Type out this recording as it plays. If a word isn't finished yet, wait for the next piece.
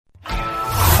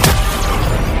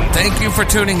Thank you for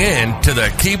tuning in to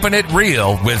the Keeping It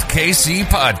Real with KC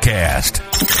podcast,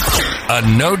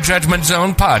 a no judgment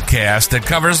zone podcast that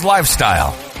covers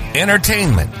lifestyle,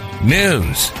 entertainment,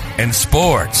 news, and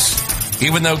sports.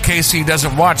 Even though KC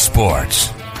doesn't watch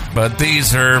sports, but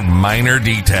these are minor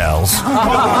details.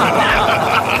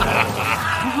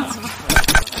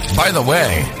 By the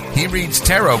way, he reads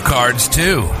tarot cards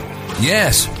too.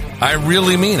 Yes, I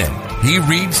really mean it. He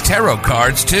reads tarot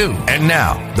cards too. And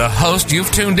now, the host you've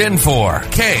tuned in for,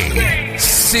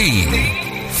 KC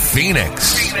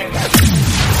Phoenix.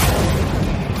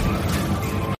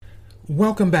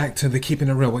 Welcome back to the Keeping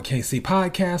It Real with KC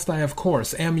podcast. I, of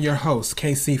course, am your host,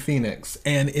 KC Phoenix,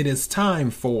 and it is time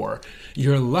for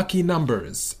your lucky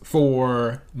numbers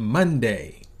for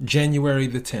Monday, January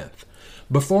the 10th.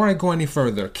 Before I go any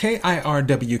further, KIRWKC.com,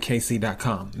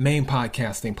 main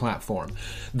podcasting platform.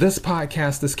 This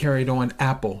podcast is carried on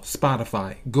Apple,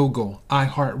 Spotify, Google,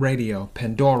 iHeartRadio,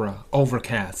 Pandora,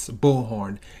 Overcast,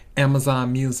 Bullhorn,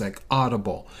 Amazon Music,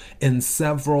 Audible, and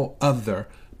several other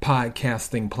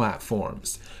podcasting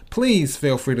platforms. Please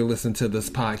feel free to listen to this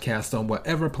podcast on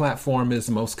whatever platform is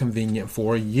most convenient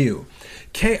for you.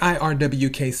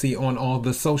 KIRWKC on all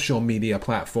the social media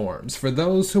platforms. For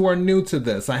those who are new to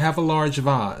this, I have a large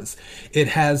vase. It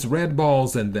has red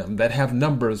balls in them that have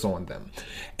numbers on them,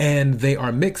 and they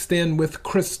are mixed in with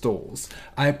crystals.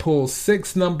 I pull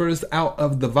 6 numbers out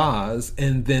of the vase,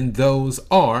 and then those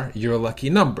are your lucky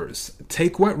numbers.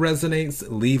 Take what resonates,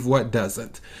 leave what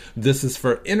doesn't. This is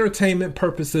for entertainment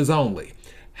purposes only.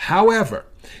 However,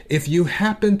 if you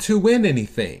happen to win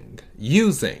anything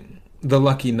using the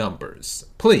lucky numbers,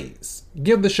 please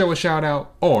give the show a shout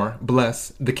out or bless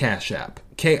the Cash App,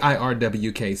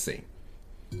 KIRWKC.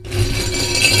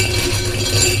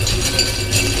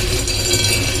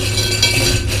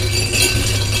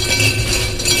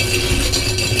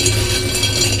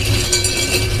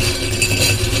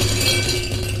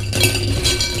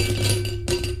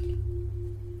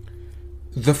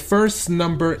 The first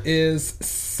number is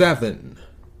 7.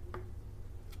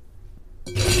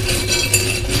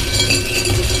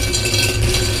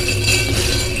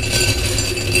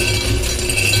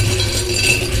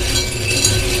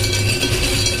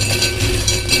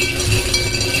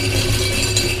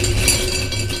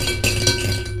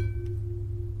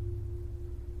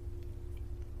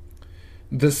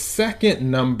 The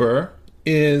second number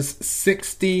is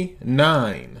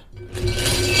 69.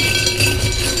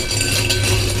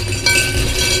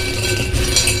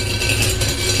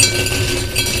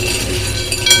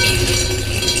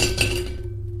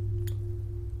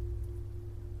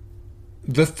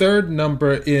 The third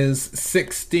number is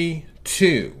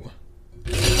 62.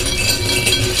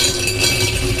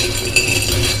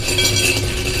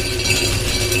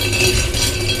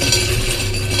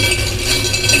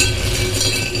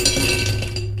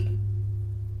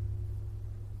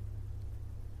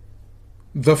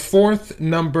 The fourth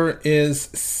number is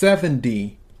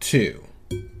 72.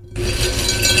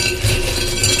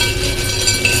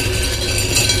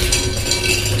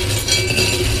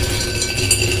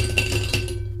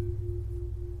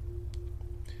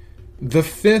 The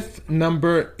fifth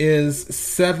number is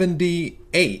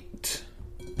 78.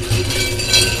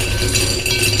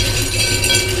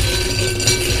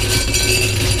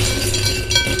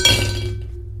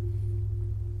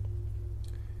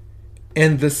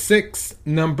 And the sixth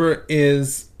number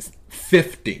is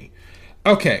 50.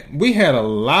 Okay, we had a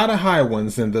lot of high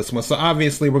ones in this one, so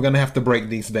obviously we're going to have to break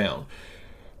these down.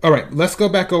 All right, let's go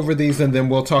back over these and then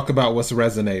we'll talk about what's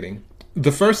resonating.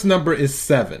 The first number is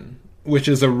 7. Which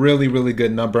is a really, really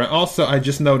good number. And also, I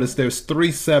just noticed there's 3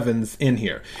 7s in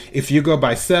here. If you go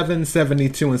by 7,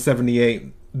 72, and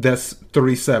 78, that's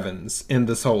 3 7s in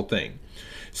this whole thing.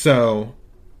 So,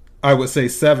 I would say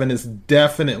 7 is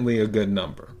definitely a good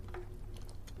number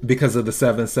because of the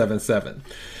 777.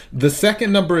 The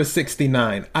second number is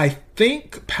 69. I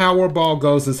think Powerball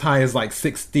goes as high as like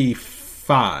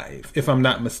 65, if I'm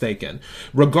not mistaken.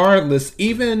 Regardless,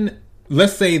 even...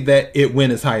 let's say that it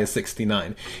went as high as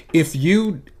 69. If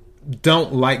you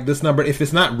don't like this number, if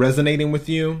it's not resonating with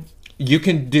you, you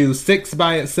can do 6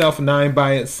 by itself, 9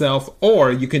 by itself, or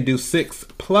you can do 6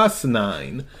 plus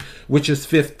 9, which is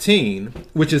 15,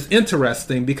 which is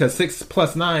interesting because 6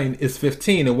 plus 9 is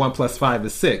 15 and 1 plus 5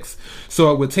 is 6.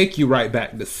 So it would take you right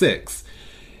back to 6.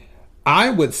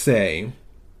 I would say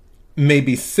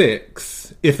maybe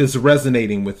 6 if it's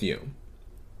resonating with you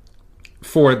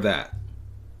for that.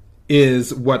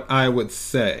 Is what I would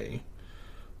say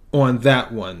on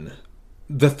that one.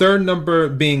 The third number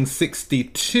being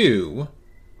 62,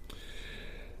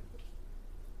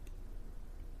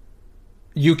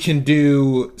 you can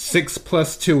do 6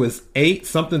 plus 2 is 8.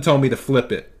 Something told me to flip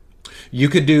it. You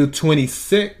could do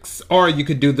 26, or you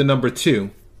could do the number 2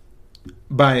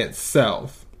 by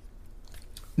itself.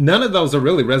 None of those are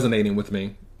really resonating with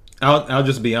me. I'll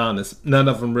just be honest. None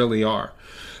of them really are.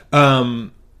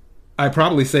 I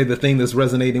probably say the thing that's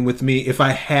resonating with me, if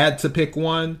I had to pick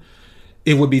one,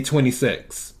 it would be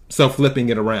 26. So flipping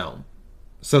it around.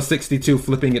 So 62,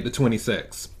 flipping it to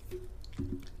 26.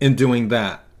 And doing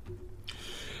that.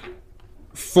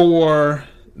 For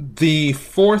the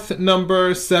fourth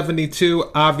number,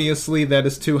 72, obviously that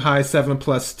is too high. 7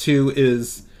 plus 2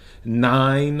 is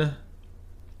 9.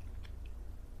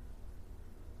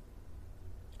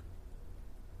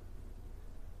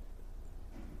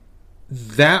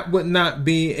 That would not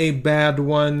be a bad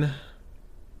one.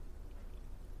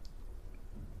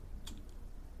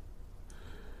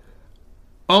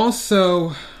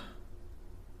 Also,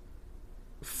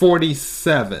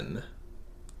 47.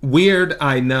 Weird,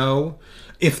 I know.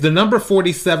 If the number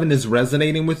 47 is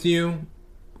resonating with you,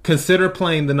 consider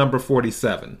playing the number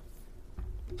 47.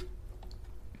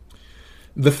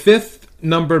 The fifth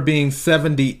number being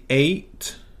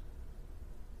 78.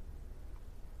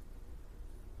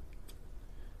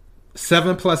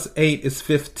 7 plus 8 is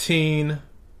 15.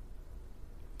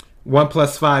 1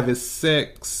 plus 5 is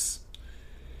 6.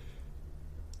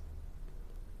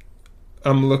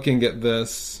 I'm looking at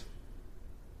this.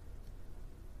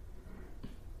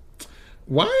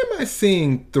 Why am I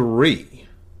seeing 3?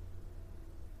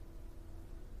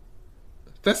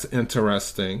 That's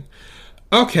interesting.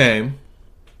 Okay.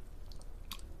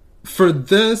 For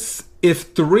this,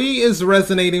 if 3 is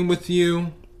resonating with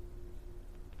you,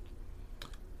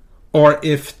 or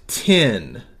if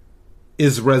 10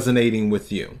 is resonating with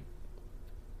you.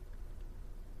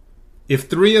 If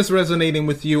 3 is resonating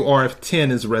with you, or if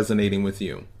 10 is resonating with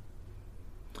you,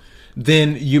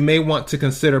 then you may want to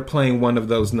consider playing one of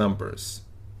those numbers.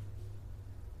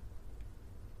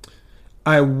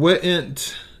 I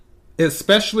wouldn't,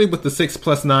 especially with the 6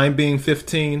 plus 9 being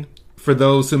 15, for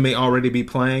those who may already be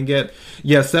playing it.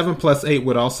 Yeah, 7 plus 8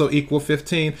 would also equal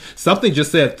 15. Something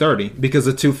just said 30 because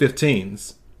of two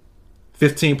 15s.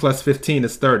 15 plus 15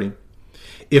 is 30.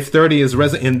 If 30 is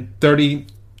and 30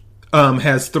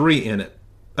 has 3 in it.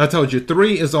 I told you,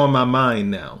 3 is on my mind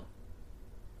now.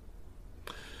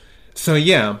 So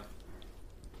yeah,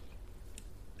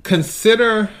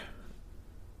 consider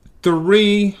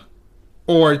 3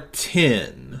 or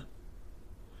 10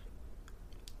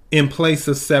 in place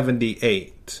of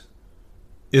 78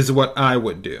 is what I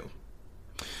would do.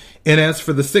 And as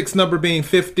for the 6th number being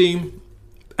 50,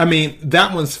 I mean,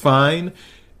 that one's fine.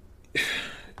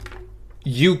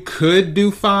 You could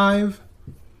do 5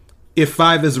 if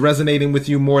 5 is resonating with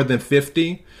you more than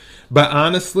 50. But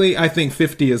honestly, I think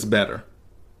 50 is better.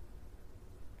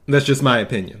 That's just my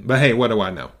opinion. But hey, what do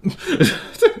I know?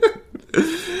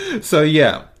 So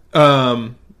yeah,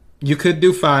 you could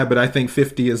do 5, but I think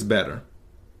 50 is better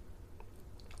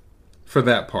for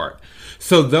that part.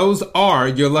 So those are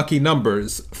your lucky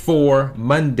numbers for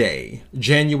Monday,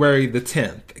 January the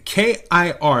 10th.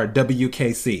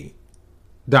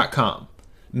 KIRWKC.com,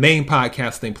 main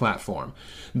podcasting platform.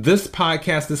 This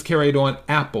podcast is carried on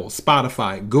Apple,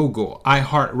 Spotify, Google,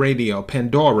 iHeartRadio,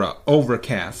 Pandora,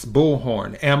 Overcast,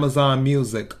 Bullhorn, Amazon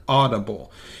Music,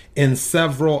 Audible, and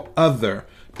several other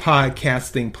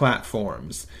podcasting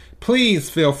platforms. Please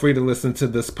feel free to listen to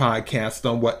this podcast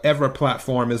on whatever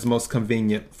platform is most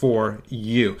convenient for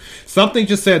you. Something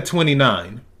just said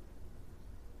 29.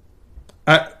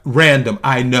 Random,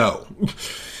 I know.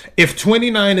 If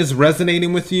 29 is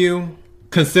resonating with you,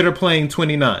 consider playing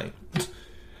 29.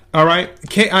 All right?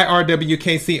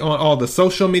 KIRWKC on all the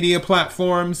social media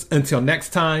platforms. Until next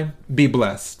time, be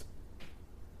blessed.